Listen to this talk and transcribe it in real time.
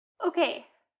Okay,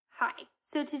 hi.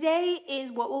 So today is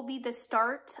what will be the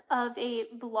start of a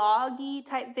vloggy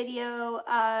type video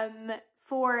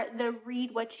for the Read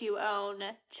What You Own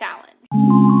challenge.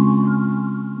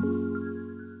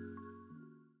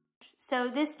 So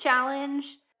this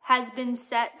challenge has been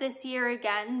set this year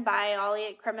again by Ollie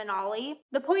at Criminali.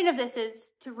 The point of this is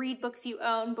to read books you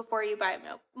own before you buy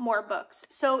more books.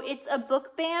 So it's a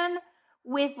book ban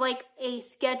with like a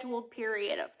scheduled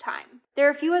period of time. There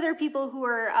are a few other people who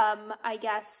are,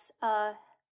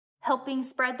 helping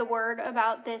spread the word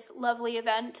about this lovely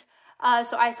event.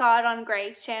 So I saw it on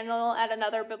Greg's channel at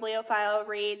Another Bibliophile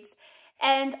Reads.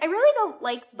 And I really don't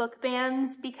like book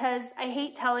bans because I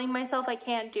hate telling myself I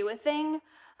can't do a thing.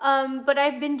 But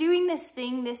I've been doing this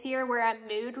thing this year where I'm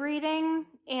mood reading,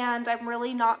 and I'm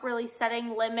really not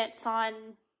setting limits on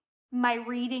my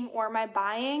reading or my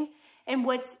buying. And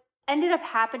what's ended up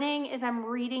happening is I'm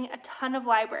reading a ton of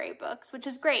library books, which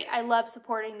is great. I love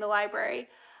supporting the library.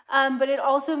 But it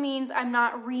also means I'm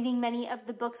not reading many of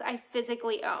the books I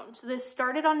physically own. So this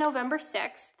started on November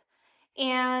 6th,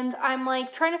 and I'm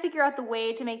like trying to figure out the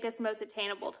way to make this most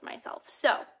attainable to myself.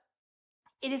 So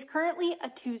it is currently a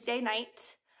Tuesday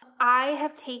night. I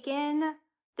have taken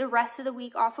the rest of the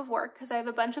week off of work because I have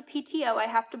a bunch of PTO I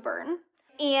have to burn,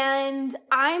 and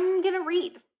I'm gonna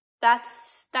read.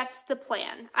 That's the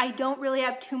plan. I don't really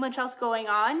have too much else going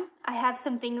on. I have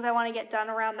some things I want to get done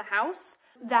around the house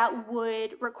that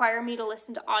would require me to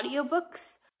listen to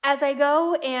audiobooks as I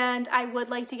go, and I would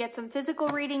like to get some physical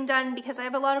reading done because I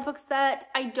have a lot of books that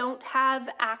I don't have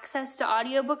access to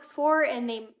audiobooks for, and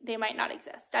they might not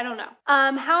exist. I don't know.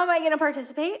 How am I going to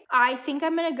participate? I think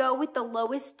I'm going to go with the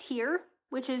lowest tier,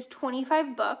 which is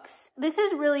 25 books. This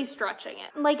is really stretching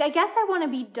it. Like, I guess I want to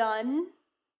be done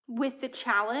with the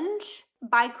challenge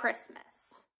by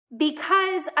Christmas,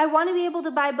 because I want to be able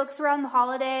to buy books around the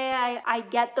holiday. I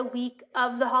get the week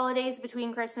of the holidays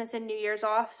between Christmas and New Year's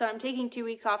off, so I'm taking 2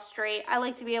 weeks off straight. I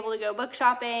like to be able to go book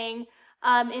shopping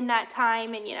in that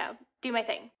time and, you know, do my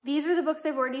thing. These are the books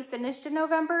I've already finished in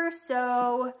November.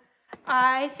 So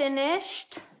I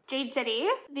finished Jade City,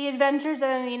 The Adventures of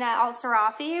Amina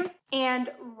Al-Sarafi, and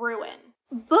Ruin.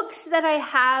 Books that I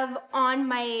have on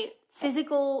my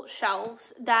physical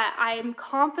shelves that I'm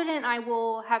confident I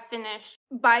will have finished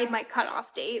by my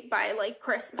cutoff date, by like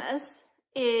Christmas,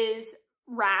 is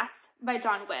Wrath by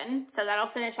John Gwynne. So that'll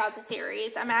finish out the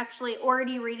series. I'm actually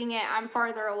already reading it. I'm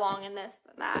farther along in this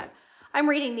than that. I'm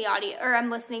reading the audio, or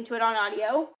I'm listening to it on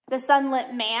audio. The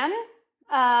Sunlit Man,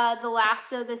 The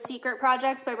Last of the Secret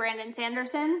Projects by Brandon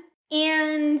Sanderson.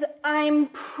 And I'm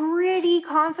pretty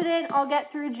confident I'll get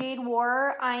through Jade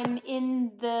War. I'm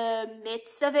in the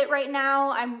midst of it right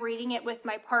now. I'm reading it with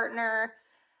my partner.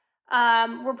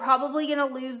 We're probably gonna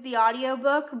lose the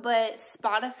audiobook, but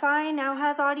Spotify now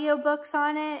has audiobooks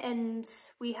on it, and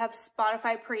we have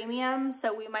Spotify Premium,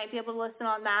 so we might be able to listen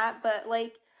on that. But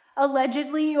like,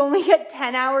 allegedly you only get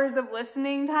 10 hours of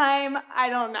listening time. I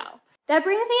don't know. That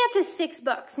brings me up to 6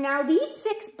 books. Now these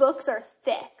 6 books are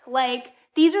thick. Like,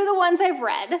 these are the ones I've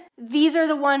read. These are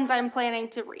the ones I'm planning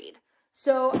to read.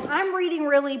 So I'm reading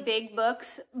really big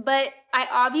books, but I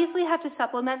obviously have to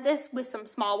supplement this with some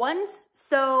small ones.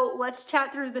 So let's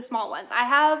chat through the small ones. I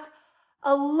have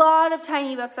a lot of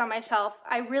tiny books on my shelf.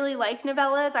 I really like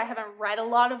novellas. I haven't read a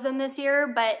lot of them this year,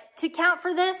 but to count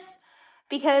for this,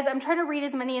 because I'm trying to read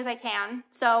as many as I can,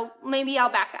 so maybe I'll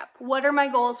back up. What are my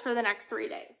goals for the next 3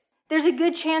 days? There's a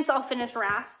good chance I'll finish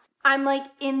Wrath. I'm like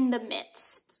in the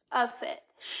midst of it.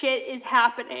 Shit is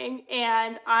happening,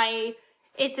 and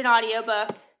it's an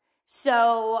audiobook,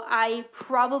 so I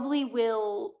probably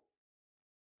will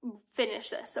finish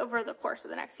this over the course of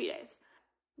the next few days.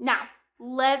 Now,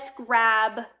 let's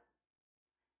grab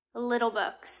little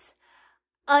books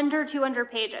under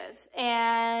 200 pages,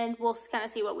 and we'll kind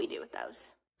of see what we do with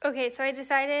those. Okay, so I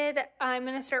decided I'm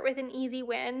going to start with an easy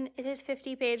win. It is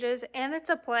 50 pages, and it's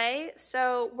a play,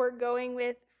 so we're going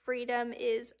with Freedom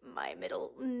Is My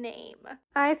Middle Name.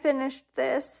 I finished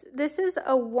this. This is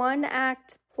a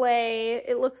 1-act play.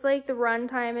 It looks like the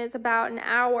runtime is about an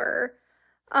hour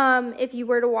if you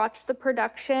were to watch the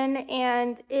production,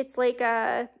 and it's like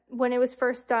when it was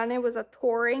first done, it was a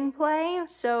touring play,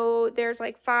 so there's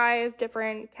like 5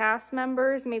 different cast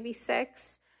members, maybe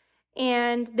 6,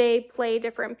 and they play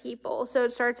different people. So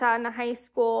it starts out in a high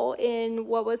school in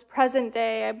what was present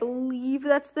day, I believe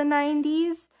that's the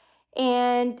 90s,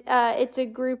 and it's a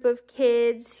group of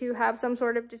kids who have some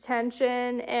sort of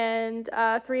detention, and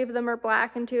 3 of them are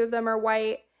black and 2 of them are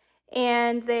white,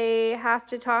 and they have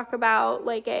to talk about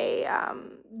like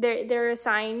they're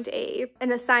assigned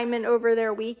an assignment over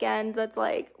their weekend that's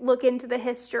like look into the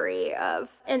history of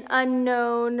an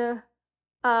unknown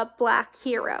black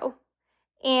hero.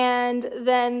 And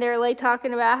then they're like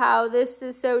talking about how this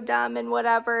is so dumb and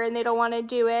whatever, and they don't want to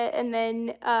do it. And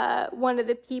then one of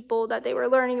the people that they were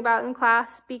learning about in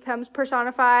class becomes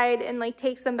personified and like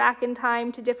takes them back in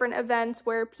time to different events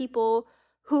where people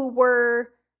who were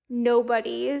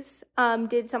nobodies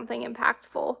did something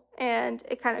impactful, and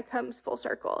it kind of comes full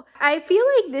circle. I feel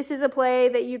like this is a play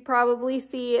that you'd probably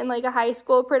see in like a high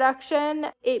school production.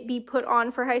 It be put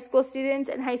on for high school students,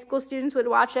 and high school students would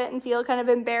watch it and feel kind of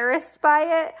embarrassed by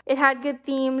it. It had good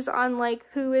themes on like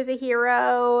who is a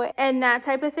hero and that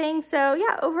type of thing. So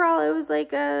yeah, overall it was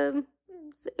like it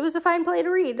was a fine play to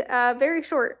read. Very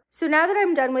short. So now that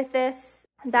I'm done with this,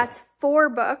 that's 4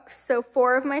 books, so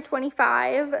 4 of my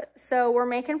 25, so we're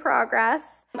making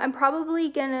progress. I'm probably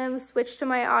gonna switch to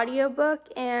my audiobook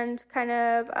and kind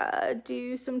of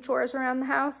do some chores around the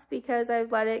house because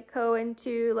I've let it go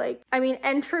into like, I mean,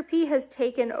 entropy has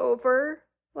taken over,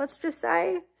 let's just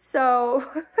say, so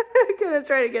I'm gonna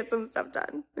try to get some stuff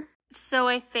done. So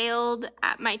I failed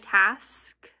at my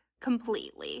task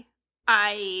completely.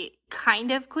 I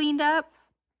kind of cleaned up,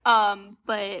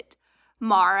 but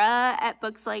Mara at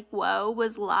Books Like Whoa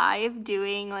was live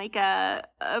doing like a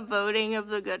voting of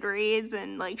the Goodreads,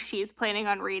 and like she's planning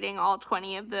on reading all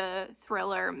 20 of the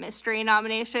thriller mystery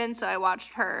nominations, so I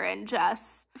watched her and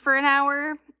Jess for an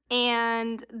hour.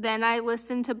 And then I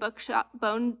listened to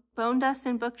Bone Dust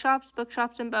and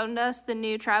Bookshops and Bone Dust, the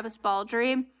new Travis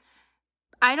Baldree.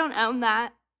 I don't own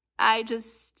that. I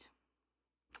just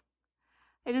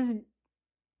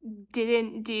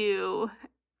didn't do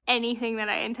anything that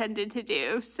I intended to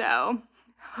do, so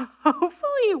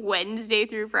hopefully Wednesday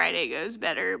through Friday goes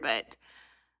better, but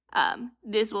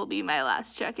this will be my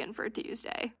last check-in for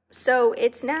Tuesday. So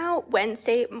it's now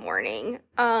Wednesday morning.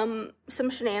 Some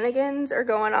shenanigans are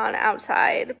going on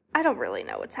outside. I don't really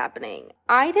know what's happening.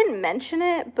 I didn't mention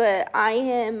it, but I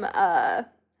am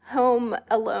home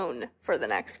alone for the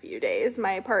next few days.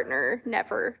 My partner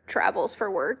never travels for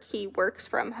work. He works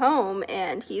from home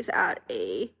and he's at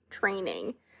a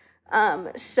training.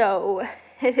 So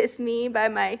it is me by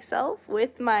myself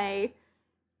with my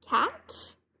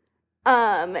cat.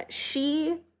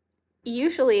 She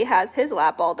usually has his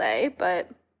lap all day, but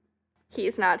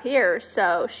he's not here,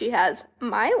 so she has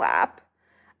my lap.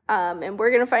 And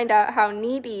we're gonna find out how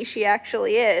needy she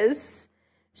actually is.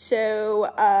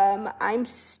 So, I'm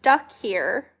stuck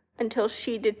here until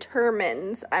she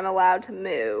determines I'm allowed to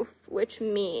move, which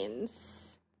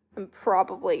means I'm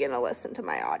probably gonna listen to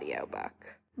my audiobook.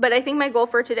 But I think my goal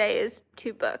for today is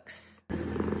 2 books.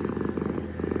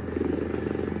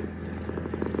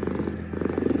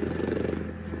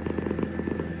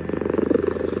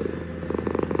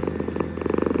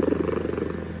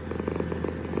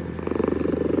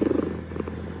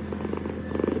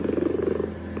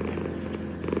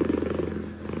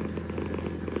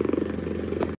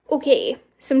 Okay,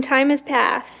 some time has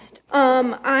passed.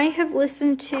 I have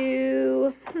listened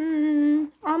to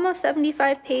almost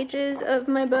 75 pages of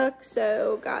my book,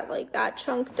 so got like that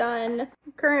chunk done.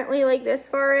 I'm currently like this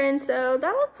far in, so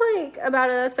that looks like about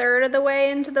 1/3 of the way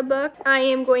into the book. I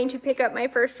am going to pick up my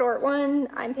first short one.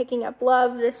 I'm picking up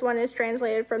Love. This one is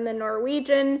translated from the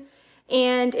Norwegian,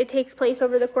 and it takes place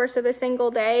over the course of a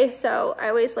single day, so I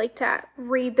always like to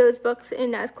read those books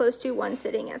in as close to one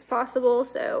sitting as possible,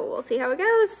 so we'll see how it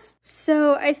goes.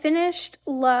 So I finished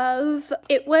Love.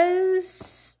 It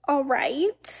was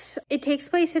alright. It takes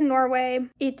place in Norway.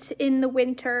 It's in the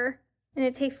winter, and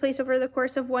it takes place over the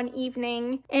course of one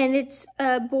evening, and it's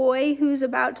a boy who's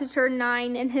about to turn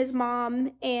 9 and his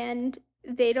mom, and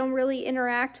they don't really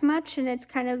interact much, and it's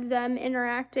kind of them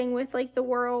interacting with like the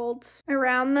world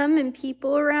around them and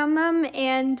people around them,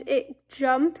 and it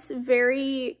jumps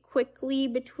very quickly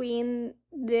between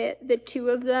the two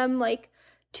of them. Like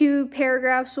 2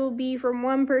 paragraphs will be from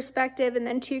one perspective and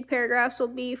then 2 paragraphs will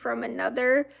be from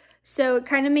another, so it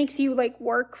kind of makes you like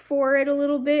work for it a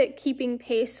little bit, keeping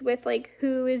pace with like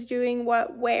who is doing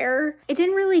what where. It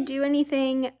didn't really do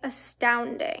anything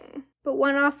astounding, but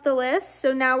one off the list,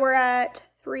 so now we're at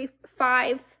 5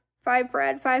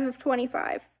 read, 5 of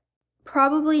 25.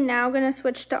 Probably now gonna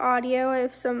switch to audio. I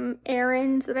have some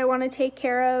errands that I want to take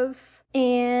care of,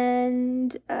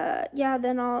 and yeah,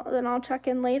 then I'll check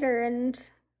in later and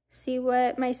see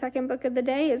what my second book of the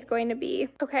day is going to be.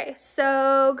 Okay,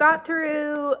 so got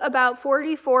through about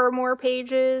 44 more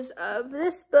pages of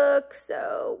this book,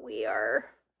 so we are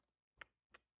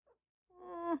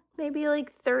maybe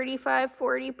like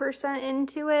 35-40%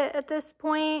 into it at this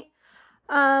point.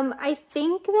 I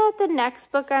think that the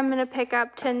next book I'm gonna pick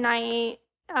up tonight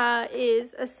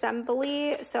is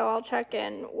Assembly, so I'll check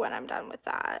in when I'm done with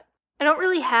that. I don't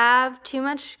really have too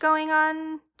much going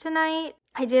on tonight.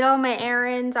 I did all my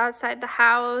errands outside the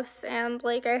house, and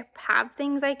like I have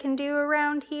things I can do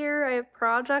around here. I have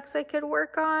projects I could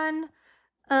work on.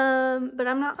 But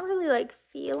I'm not really like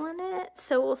feeling it,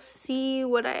 so we'll see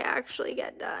what I actually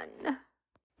get done.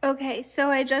 Okay, so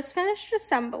I just finished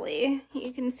assembly.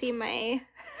 You can see my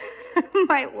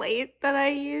my light that I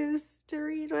use to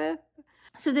read with.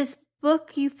 So this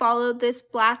book, you follow this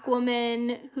Black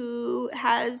woman who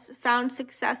has found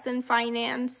success in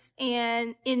finance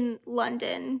and in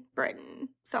London, Britain,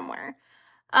 somewhere.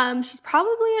 She's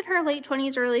probably in her late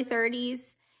 20s, early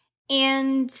 30s,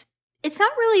 and it's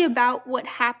not really about what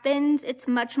happens. It's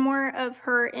much more of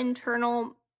her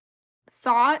internal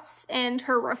thoughts and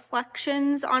her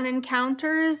reflections on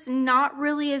encounters, not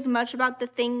really as much about the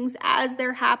things as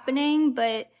they're happening,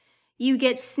 but you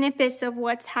get snippets of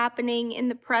what's happening in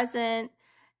the present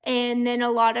and then a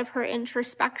lot of her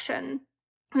introspection.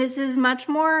 This is much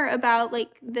more about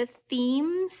like the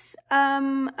themes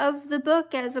of the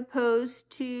book as opposed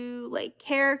to like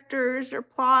characters or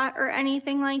plot or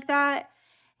anything like that.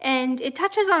 And it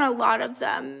touches on a lot of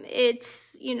them.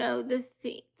 It's, you know, the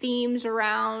themes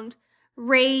around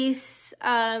race,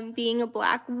 being a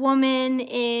Black woman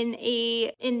in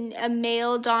a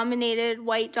male-dominated,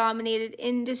 white-dominated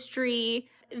industry,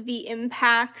 the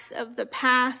impacts of the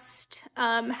past,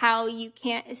 how you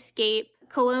can't escape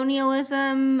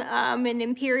colonialism and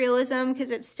imperialism because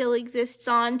it still exists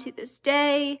on to this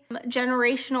day,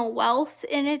 generational wealth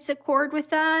in its accord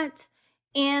with that.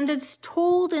 And it's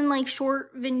told in like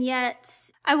short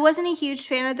vignettes. I wasn't a huge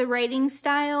fan of the writing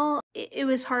style. It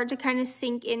was hard to kind of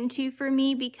sink into for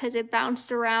me because it bounced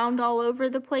around all over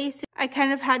the place. I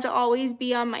kind of had to always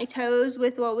be on my toes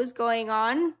with what was going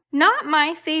on. Not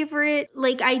my favorite,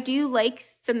 like I do like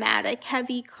thematic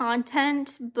heavy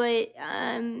content, but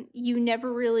you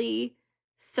never really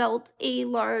felt a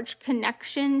large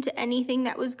connection to anything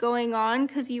that was going on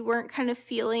because you weren't kind of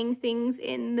feeling things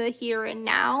in the here and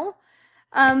now.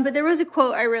 But there was a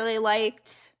quote I really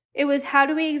liked. It was, "How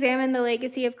do we examine the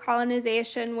legacy of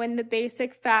colonization when the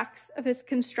basic facts of its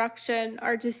construction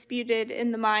are disputed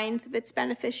in the minds of its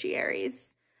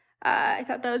beneficiaries?" I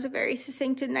thought that was a very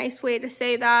succinct and nice way to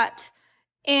say that.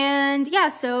 And yeah,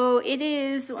 so it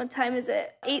is, what time is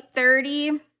it?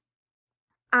 8:30.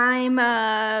 I'm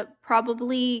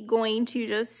probably going to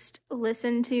just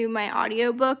listen to my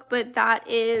audiobook, but that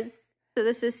is, so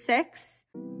this is 6.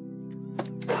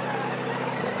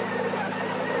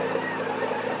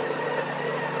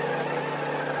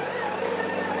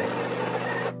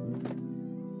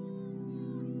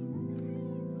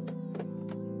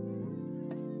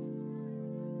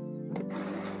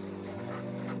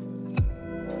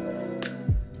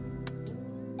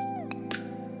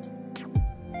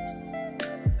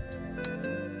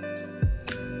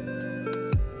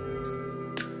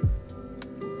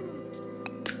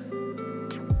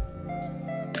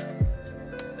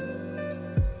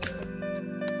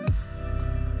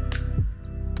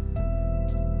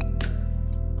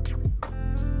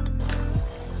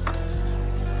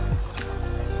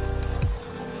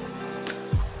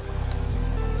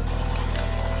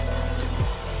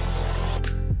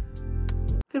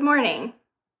 Good morning.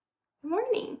 Good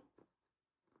morning.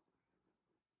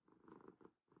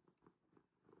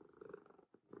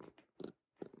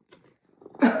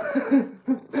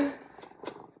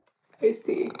 I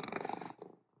see.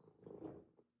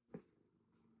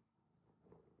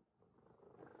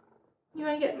 You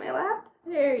want to get in my lap?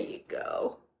 There you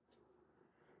go.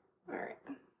 All right.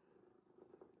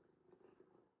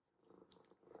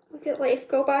 Look at life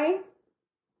go by.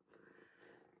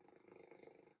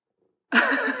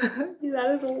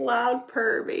 That is a loud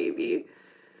purr, baby.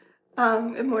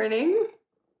 Good morning.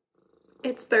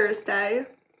 It's Thursday.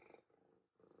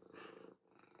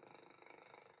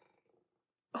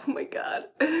 Oh my god.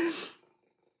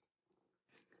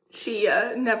 She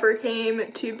never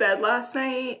came to bed last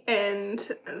night,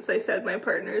 and as I said, my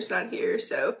partner's not here,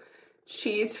 so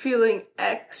she's feeling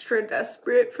extra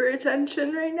desperate for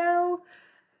attention right now.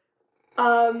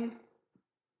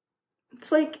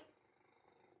 It's like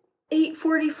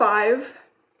 8:45.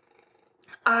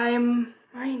 I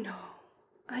know.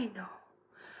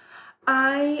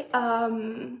 I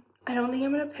don't think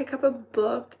I'm gonna pick up a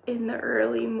book in the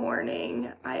early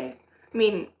morning. I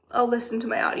mean, I'll listen to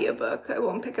my audiobook. I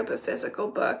won't pick up a physical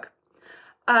book.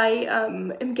 I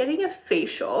am getting a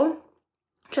facial,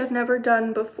 which I've never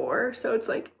done before, so it's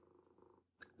like,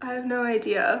 I have no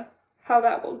idea how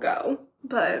that will go,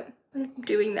 but I'm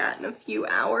doing that in a few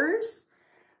hours.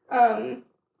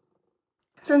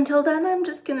 So until then, I'm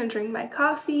just gonna drink my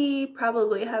coffee,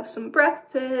 probably have some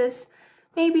breakfast,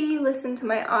 maybe listen to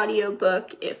my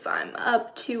audiobook if I'm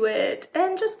up to it,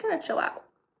 and just kind of chill out.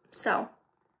 So,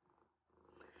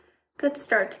 good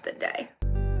start to the day.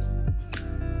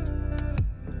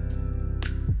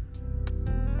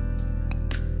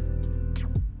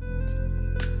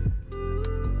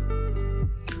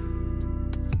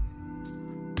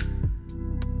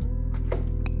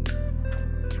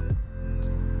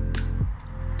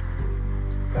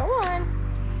 Go on.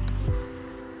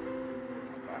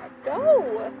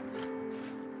 Go.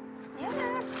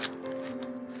 Yeah.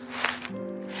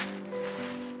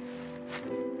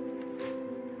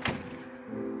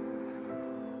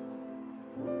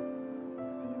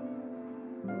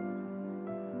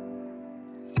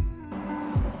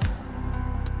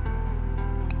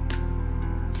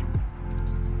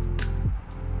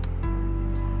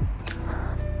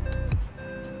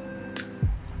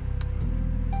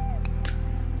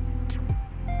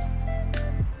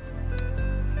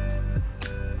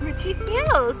 She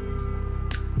smells.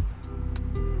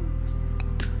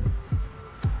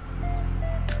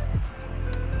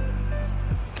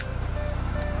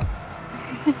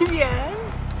 Yeah.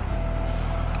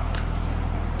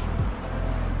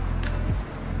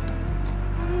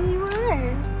 Where you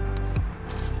at?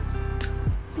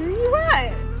 Where you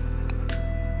at?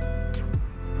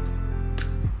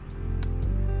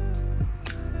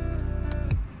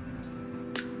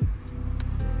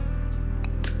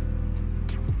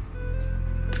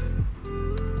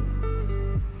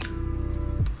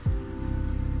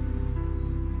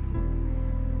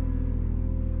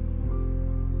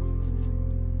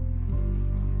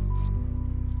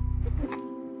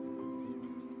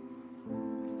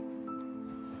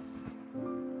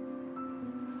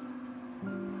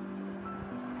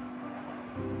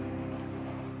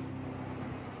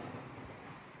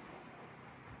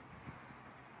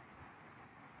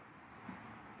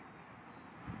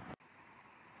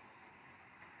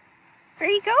 Where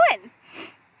are you going?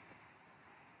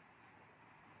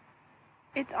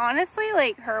 It's honestly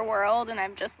like her world and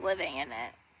I'm just living in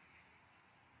it.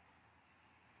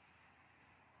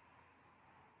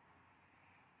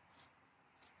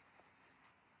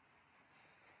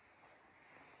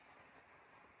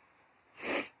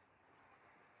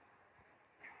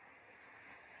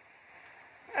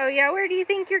 Oh yeah, where do you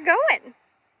think you're going?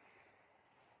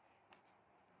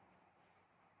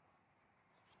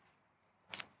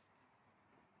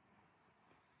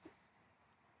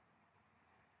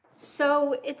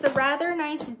 So it's a rather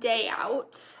nice day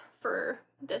out for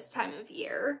this time of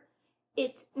year.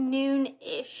 It's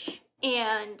noon-ish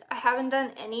and I haven't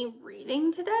done any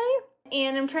reading today.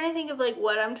 And I'm trying to think of like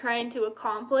what I'm trying to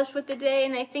accomplish with the day,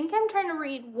 and I think I'm trying to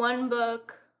read one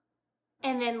book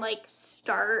and then like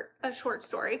start a short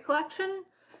story collection.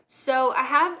 So I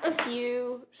have a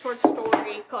few short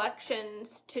story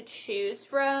collections to choose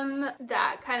from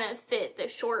that kind of fit the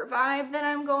short vibe that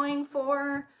I'm going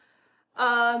for.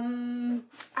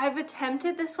 I've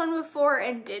attempted this one before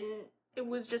and it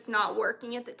was just not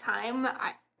working at the time.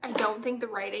 I don't think the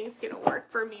writing's gonna work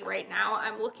for me right now.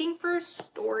 I'm looking for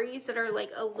stories that are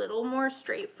like a little more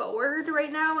straightforward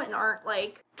right now and aren't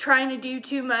like trying to do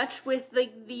too much with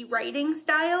like the writing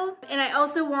style. And I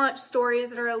also want stories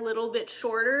that are a little bit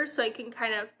shorter so I can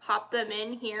kind of pop them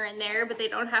in here and there, but they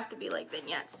don't have to be like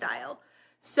vignette style.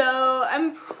 So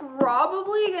I'm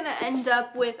probably gonna end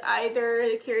up with either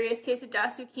The Curious Case of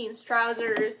Dasukine's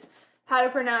Trousers, How to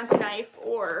Pronounce Knife,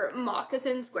 or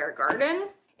Moccasin Square Garden.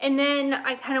 And then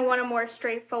I kind of want a more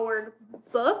straightforward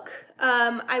book.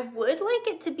 I would like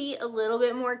it to be a little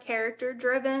bit more character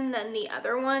driven than the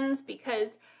other ones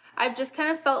because I've just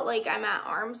kind of felt like I'm at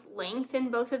arm's length in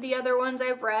both of the other ones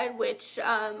I've read, which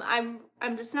I'm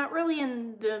just not really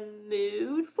in the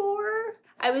mood for.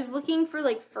 I was looking for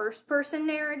like first person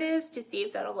narratives to see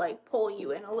if that'll like pull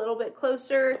you in a little bit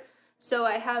closer. So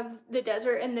I have The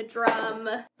Desert and the Drum,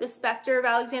 The Spectre of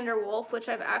Alexander Wolfe, which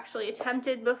I've actually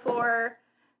attempted before,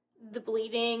 The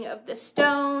Bleeding of the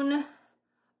Stone,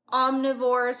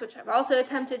 Omnivores, which I've also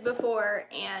attempted before,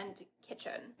 and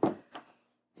Kitchen.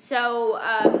 So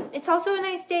it's also a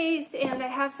nice day, and I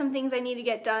have some things I need to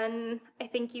get done. I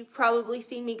think you've probably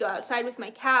seen me go outside with my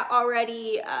cat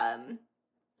already.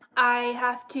 I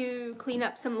have to clean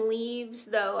up some leaves,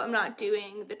 though I'm not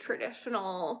doing the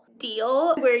traditional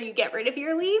deal where you get rid of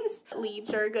your leaves.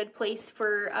 Leaves are a good place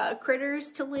for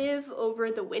critters to live over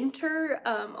the winter,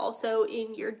 also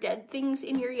in your dead things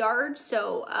in your yard.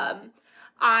 So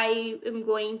I am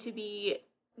going to be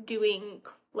doing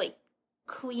like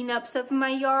cleanups of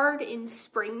my yard in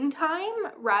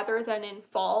springtime rather than in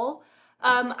fall.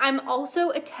 I'm also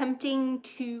attempting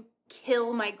to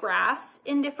kill my grass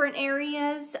in different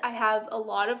areas. I have a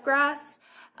lot of grass,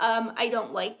 I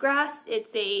don't like grass.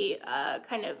 It's a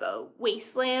kind of a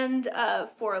wasteland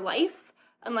for life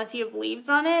unless you have leaves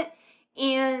on it.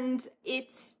 And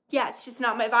it's just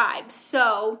not my vibe.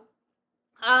 So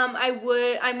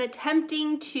I'm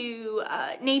attempting to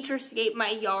naturescape my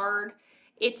yard.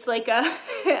 It's like I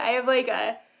have like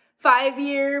a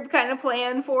 5-year kind of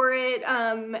plan for it.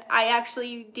 I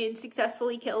actually did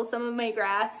successfully kill some of my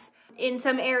grass. In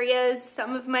some areas,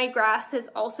 some of my grass has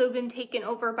also been taken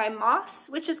over by moss,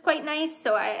 which is quite nice.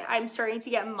 So I'm starting to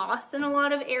get moss in a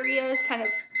lot of areas, kind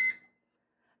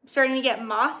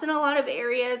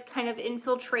of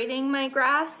infiltrating my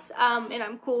grass, and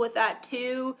I'm cool with that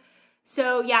too.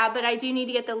 So yeah, but I do need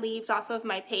to get the leaves off of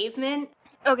my pavement.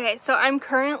 Okay, so I'm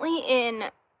currently in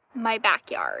my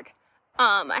backyard.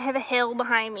 I have a hill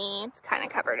behind me. It's kind of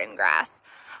covered in grass.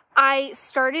 I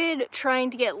started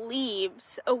trying to get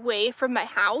leaves away from my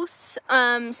house,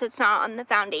 so it's not on the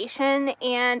foundation,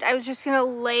 and I was just gonna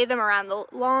lay them around the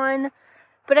lawn.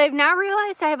 But I've now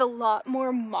realized I have a lot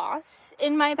more moss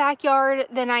in my backyard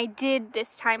than I did this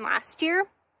time last year,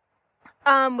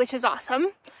 which is awesome.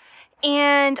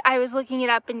 And I was looking it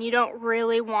up, and you don't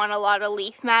really want a lot of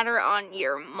leaf matter on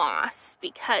your moss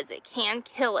because it can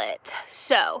kill it.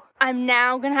 So I'm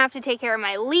now gonna have to take care of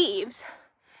my leaves.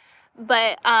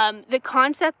 But the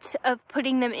concept of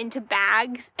putting them into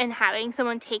bags and having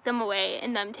someone take them away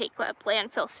and them take up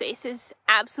landfill space is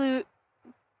absolute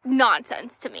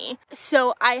nonsense to me.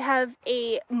 So I have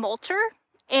a mulcher,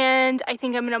 and I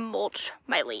think I'm gonna mulch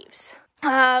my leaves.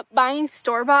 Buying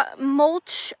store-bought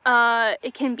mulch,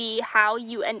 it can be how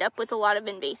you end up with a lot of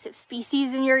invasive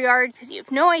species in your yard because you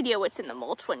have no idea what's in the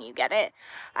mulch when you get it.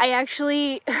 I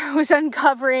actually was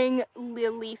uncovering the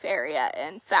leaf area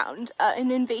and found an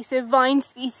invasive vine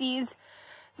species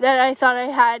that I thought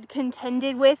I had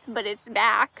contended with, but it's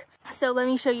back. So let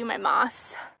me show you my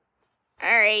moss.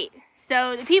 All right,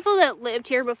 so the people that lived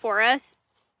here before us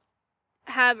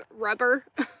have rubber.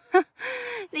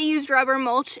 They used rubber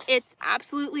mulch. It's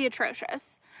absolutely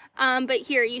atrocious. But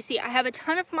here you see I have a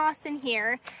ton of moss in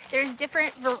here. There's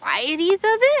different varieties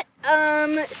of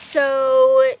it.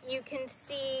 So you can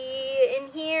see in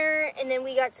here, and then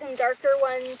we got some darker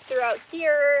ones throughout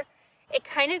here. It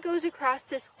kind of goes across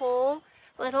this whole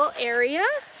little area,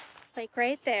 like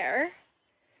right there.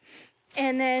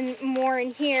 And then more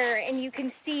in here, and you can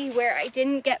see where I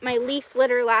didn't get my leaf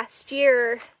litter last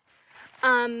year.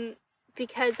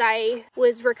 Because I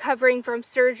was recovering from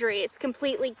surgery. It's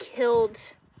completely killed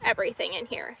everything in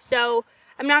here. So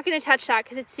I'm not going to touch that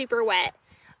because it's super wet.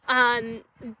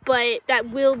 But that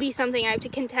will be something I have to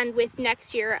contend with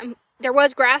next year. There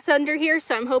was grass under here,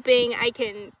 so I'm hoping I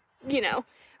can,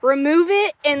 remove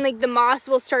it and like the moss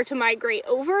will start to migrate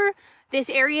over. This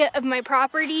area of my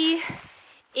property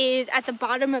is at the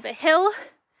bottom of a hill.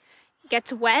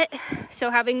 Gets wet, so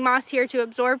having moss here to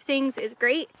absorb things is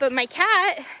great. But my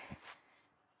cat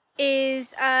is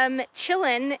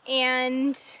chilling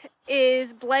and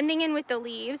is blending in with the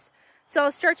leaves. So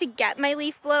I'll start to get my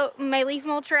leaf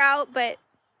mulcher out, but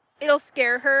it'll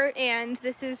scare her, and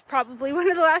this is probably one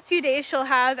of the last few days she'll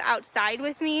have outside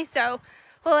with me. So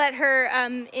we'll let her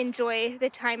enjoy the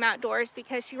time outdoors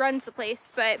because she runs the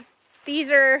place. But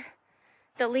these are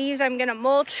the leaves I'm gonna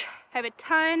mulch. I have a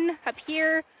ton up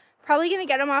here. Probably gonna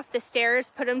get them off the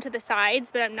stairs, put them to the sides,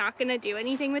 but I'm not gonna do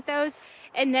anything with those.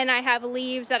 And then I have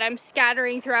leaves that I'm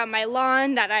scattering throughout my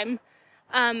lawn that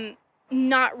I'm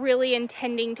not really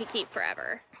intending to keep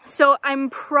forever. So I'm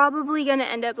probably gonna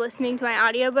end up listening to my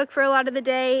audiobook for a lot of the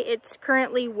day. It's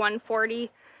currently 1:40,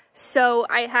 so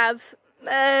I have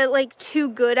like 2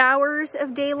 good hours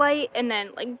of daylight and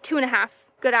then like 2.5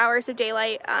 good hours of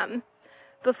daylight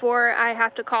before I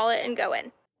have to call it and go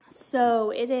in. So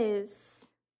it is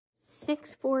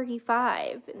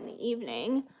 6:45 in the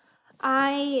evening.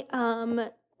 I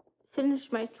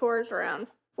finished my chores around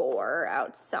 4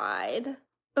 outside.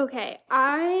 Okay,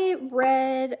 I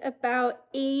read about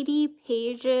 80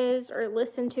 pages or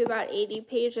listened to about 80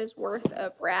 pages worth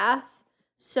of Wrath.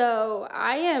 So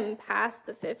I am past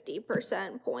the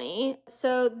 50% point.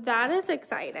 So that is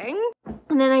exciting.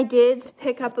 And then I did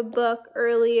pick up a book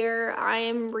earlier. I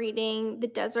am reading The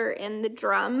Desert and the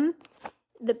Drum.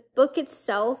 The book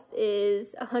itself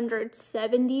is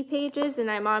 170 pages,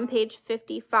 and I'm on page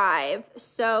 55.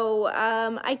 So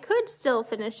I could still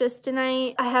finish this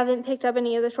tonight. I haven't picked up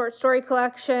any of the short story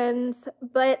collections,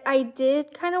 but I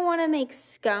did kind of want to make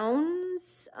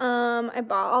scones. I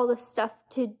bought all the stuff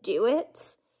to do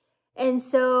it. And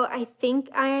so I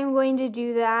think I am going to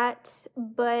do that,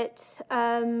 but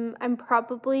I'm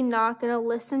probably not going to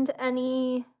listen to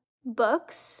any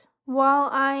books while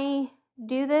I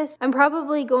do this. I'm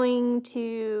probably going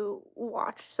to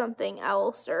watch something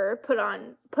else or put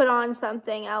on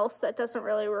something else that doesn't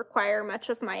really require much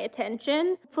of my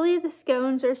attention. Hopefully the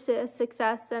scones are a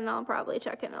success, and I'll probably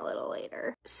check in a little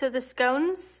later. So the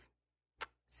scones,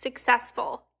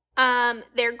 successful.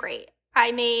 They're great.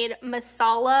 I made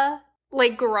masala,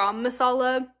 like garam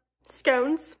masala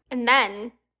scones, and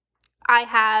then I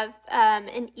have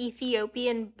an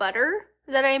Ethiopian butter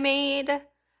that I made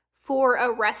for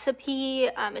a recipe.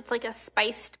 It's like a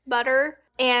spiced butter,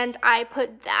 and I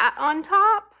put that on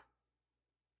top.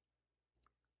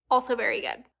 Also very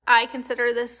good. I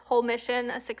consider this whole mission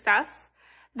a success.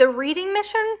 The reading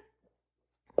mission,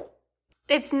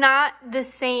 it's not the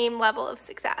same level of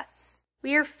success.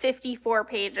 We are 54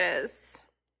 pages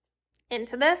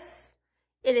into this.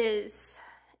 It is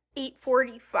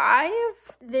 8:45.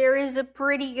 There is a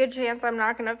pretty good chance I'm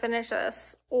not going to finish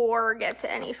this or get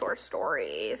to any short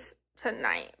stories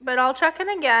tonight, but I'll check in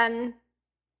again.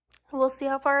 We'll see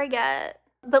how far I get.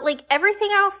 But like everything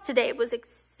else today was a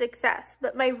success,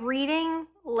 but my reading,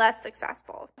 less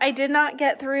successful. I did not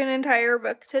get through an entire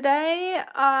book today.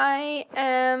 I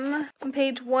am on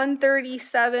page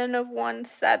 137 of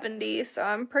 170, so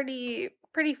I'm pretty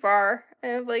far. I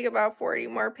have like about 40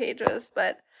 more pages,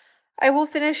 but I will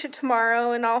finish it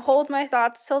tomorrow, and I'll hold my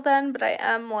thoughts till then, but I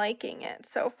am liking it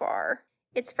so far.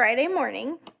 It's Friday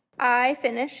morning. I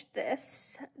finished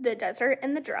this, The Desert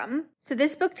and the Drum. So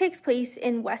this book takes place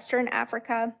in Western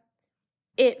Africa.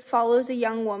 It follows a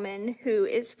young woman who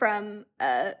is from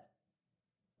a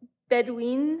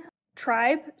Bedouin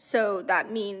tribe. So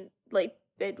that means, like,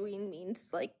 Bedouin means,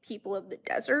 like, people of the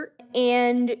desert.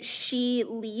 And she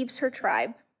leaves her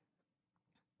tribe,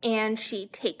 and she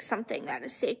takes something that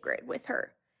is sacred with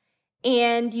her.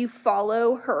 And you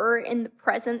follow her in the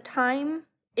present time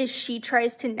as she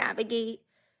tries to navigate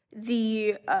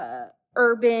the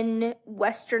urban,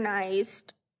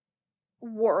 westernized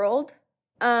world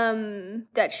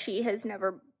that she has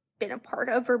never been a part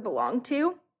of or belonged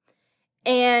to.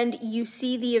 And you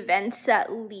see the events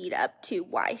that lead up to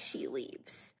why she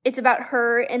leaves. It's about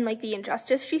her and like the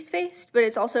injustice she's faced, but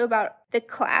it's also about the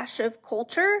clash of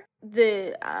culture,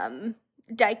 the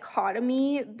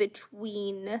dichotomy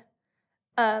between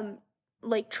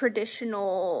like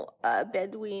traditional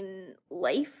Bedouin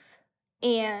life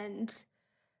and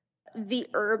the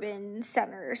urban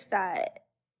centers that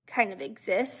kind of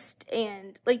exist,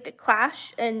 and like the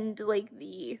clash and like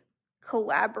the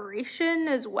collaboration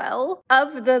as well.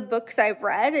 Of the books I've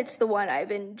read, it's the one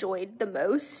I've enjoyed the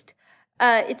most.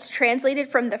 It's translated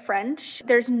from the French.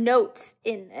 There's notes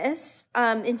in this,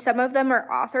 and some of them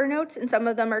are author notes and some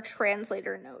of them are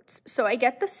translator notes. So I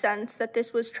get the sense that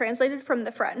this was translated from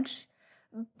the French,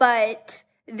 but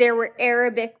there were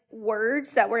Arabic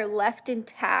words that were left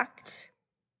intact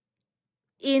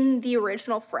in the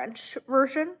original French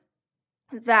version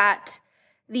that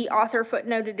the author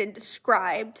footnoted and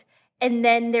described. And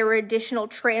then there were additional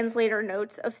translator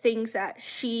notes of things that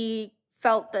she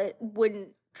felt that wouldn't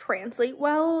translate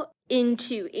well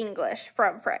into English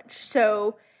from French.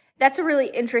 So that's a really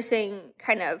interesting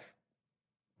kind of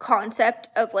concept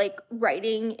of like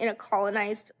writing in a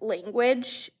colonized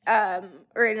language,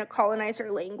 or in a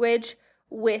colonizer language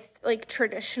with like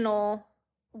traditional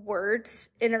words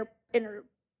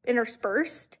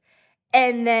interspersed,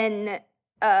 and then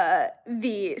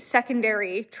the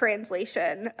secondary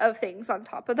translation of things on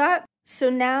top of that.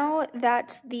 So now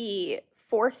that's the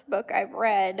 4th book I've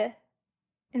read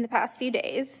in the past few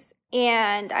days,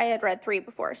 and I had read 3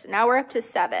 before, so now we're up to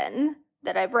 7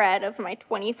 that I've read of my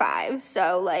 25,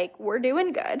 so like we're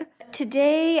doing good.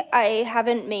 Today I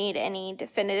haven't made any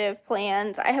definitive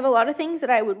plans. I have a lot of things that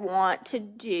I would want to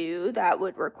do that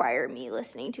would require me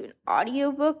listening to an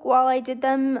audiobook while I did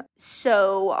them,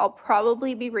 so I'll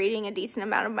probably be reading a decent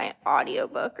amount of my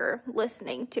audiobook or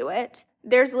listening to it.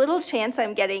 There's little chance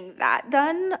I'm getting that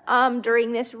done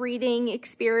during this reading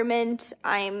experiment.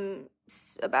 I'm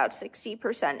about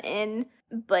 60% in,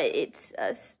 but it's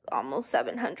a almost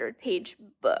 700-page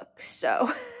book,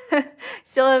 so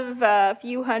still have a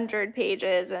few hundred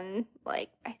pages and like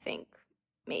I think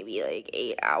maybe like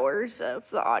 8 hours of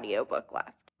the audiobook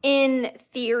left. In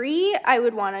theory, I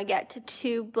would want to get to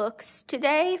 2 books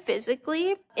today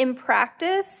physically. In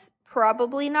practice,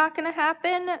 probably not going to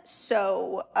happen,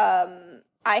 so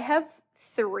I have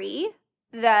 3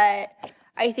 that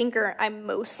I think I'm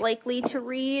most likely to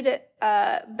read.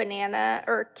 Banana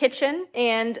or Kitchen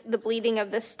and The Bleeding of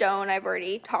the Stone I've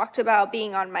already talked about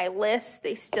being on my list.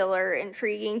 They still are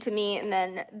intriguing to me. And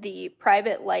then The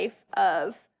Private Life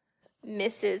of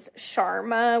Mrs.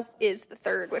 Sharma is the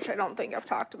 3rd, which I don't think I've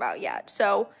talked about yet.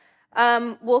 So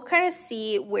We'll kind of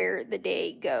see where the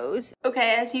day goes.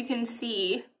 Okay, as you can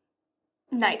see,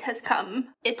 night has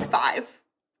come. It's 5.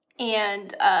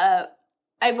 And I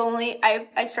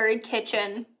started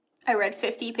Kitchen. I read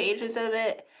 50 pages of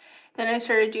it. Then I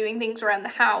started doing things around the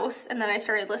house, and then I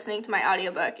started listening to my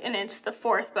audiobook, and it's the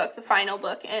 4th book, the final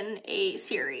book in a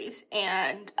series.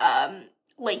 And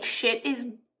like, shit is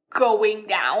going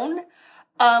down.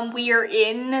 We are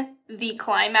in the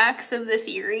climax of the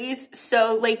series,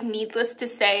 so like, needless to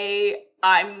say,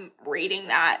 I'm reading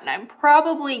that, and I'm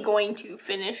probably going to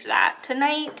finish that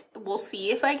tonight. We'll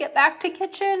see if I get back to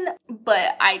Kitchen,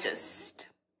 but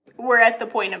we're at the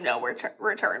point of no return.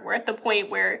 We're at the point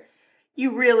where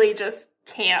you really just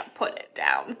can't put it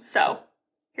down. So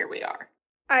here we are.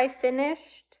 I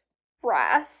finished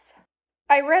Wrath.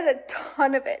 I read a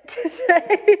ton of it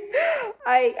today.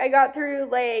 I got through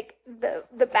like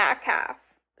the back half.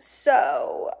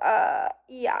 So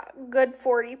yeah, good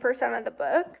 40% of the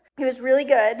book. It was really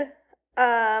good.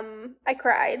 I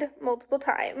cried multiple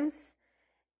times.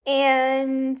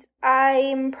 And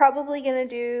I'm probably gonna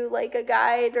do like a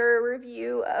guide or a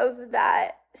review of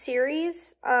that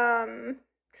series,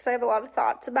 because I have a lot of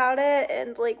thoughts about it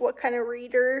and like what kind of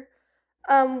reader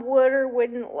would or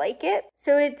wouldn't like it.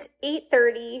 So it's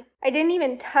 8:30. I didn't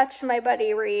even touch my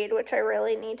buddy read, which I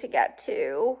really need to get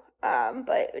to,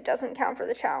 but it doesn't count for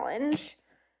the challenge.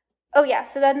 Oh yeah,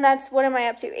 so then that's, what am I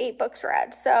up to? 8 books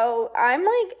read. So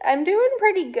I'm doing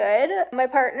pretty good. My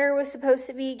partner was supposed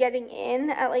to be getting in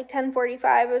at like 10:45.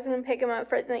 I was going to pick him up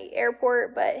from the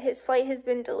airport, but his flight has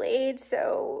been delayed,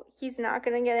 so he's not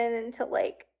going to get in until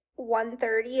like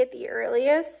 1:30 at the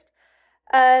earliest.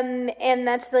 And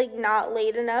that's like not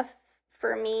late enough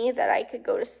for me that I could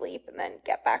go to sleep and then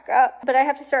get back up. But I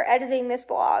have to start editing this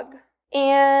blog.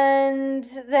 And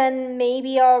then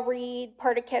maybe I'll read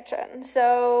part of Kitchen.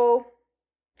 So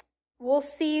we'll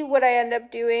see what I end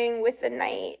up doing with the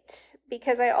night,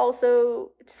 because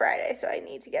it's Friday, so I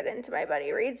need to get into my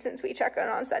buddy read since we check in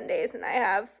on Sundays, and I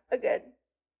have a good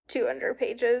 200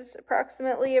 pages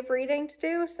approximately of reading to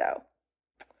do, so.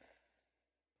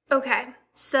 Okay,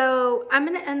 so I'm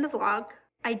going to end the vlog.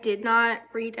 I did not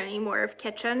read any more of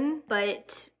Kitchen,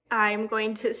 but I'm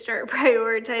going to start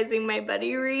prioritizing my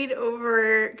buddy read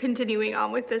over continuing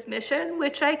on with this mission,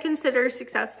 which I consider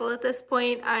successful at this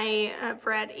point. I have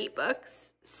read 8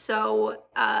 books, so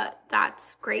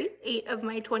that's great. 8 of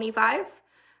my 25.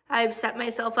 I've set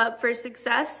myself up for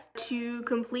success to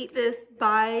complete this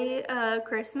by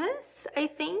Christmas, I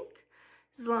think,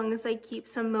 as long as I keep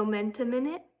some momentum in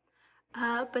it.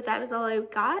 But that is all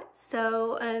I've got,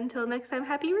 so until next time,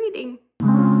 happy reading!